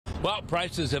Well,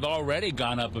 prices have already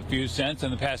gone up a few cents in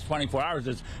the past 24 hours.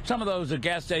 As some of those at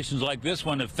gas stations like this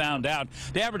one have found out.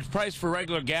 The average price for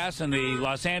regular gas in the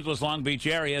Los Angeles, Long Beach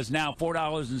area is now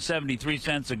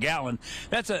 $4.73 a gallon.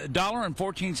 That's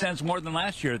 $1.14 more than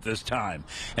last year at this time.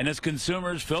 And as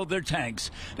consumers filled their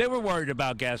tanks, they were worried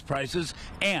about gas prices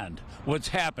and what's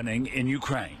happening in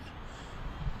Ukraine.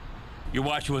 You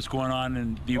watch what's going on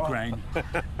in Ukraine?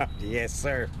 Yes,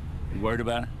 sir. You worried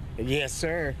about it? Yes,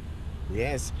 sir.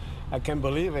 Yes. I can't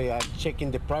believe it. I'm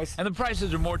checking the price. And the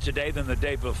prices are more today than the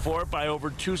day before by over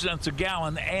 2 cents a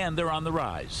gallon, and they're on the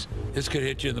rise. This could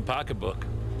hit you in the pocketbook.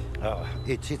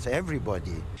 It hits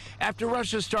everybody. After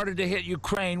Russia started to hit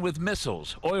Ukraine with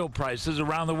missiles, oil prices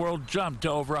around the world jumped to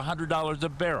over $100 a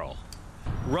barrel.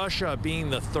 Russia being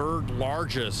the third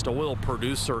largest oil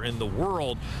producer in the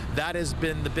world, that has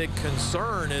been the big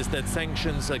concern, is that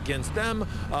sanctions against them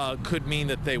could mean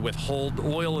that they withhold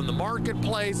oil in the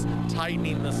marketplace,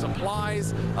 tightening the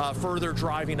supplies, further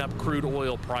driving up crude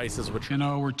oil prices. Which,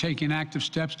 we're taking active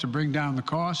steps to bring down the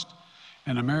cost,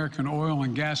 and American oil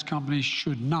and gas companies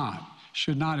should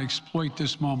not exploit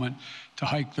this moment to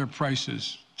hike their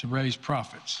prices to raise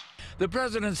profits. The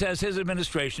president says his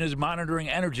administration is monitoring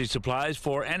energy supplies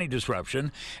for any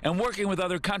disruption and working with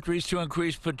other countries to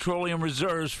increase petroleum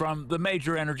reserves from the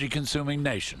major energy-consuming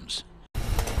nations.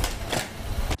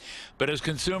 But as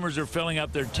consumers are filling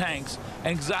up their tanks,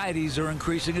 anxieties are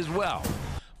increasing as well.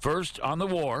 First, on the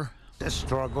war. The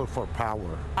struggle for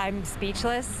power. I'm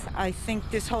speechless. I think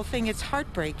this whole thing is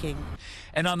heartbreaking.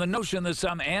 And on the notion that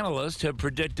some analysts have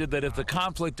predicted that if the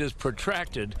conflict is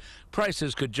protracted,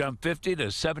 prices could jump 50 to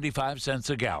 75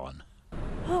 cents a gallon.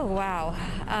 Oh, wow.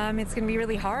 It's going to be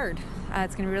really hard.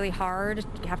 It's going to be really hard.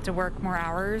 You have to work more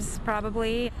hours,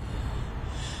 probably.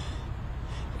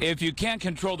 If you can't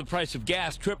control the price of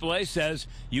gas, AAA says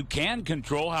you can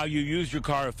control how you use your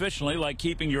car efficiently, like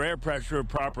keeping your air pressure at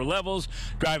proper levels,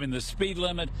 driving the speed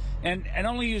limit, and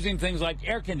only using things like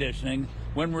air conditioning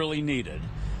when really needed.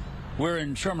 We're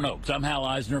in Sherman Oaks. I'm Hal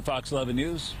Eisner, Fox 11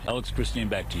 News. Alex, Christine,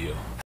 back to you.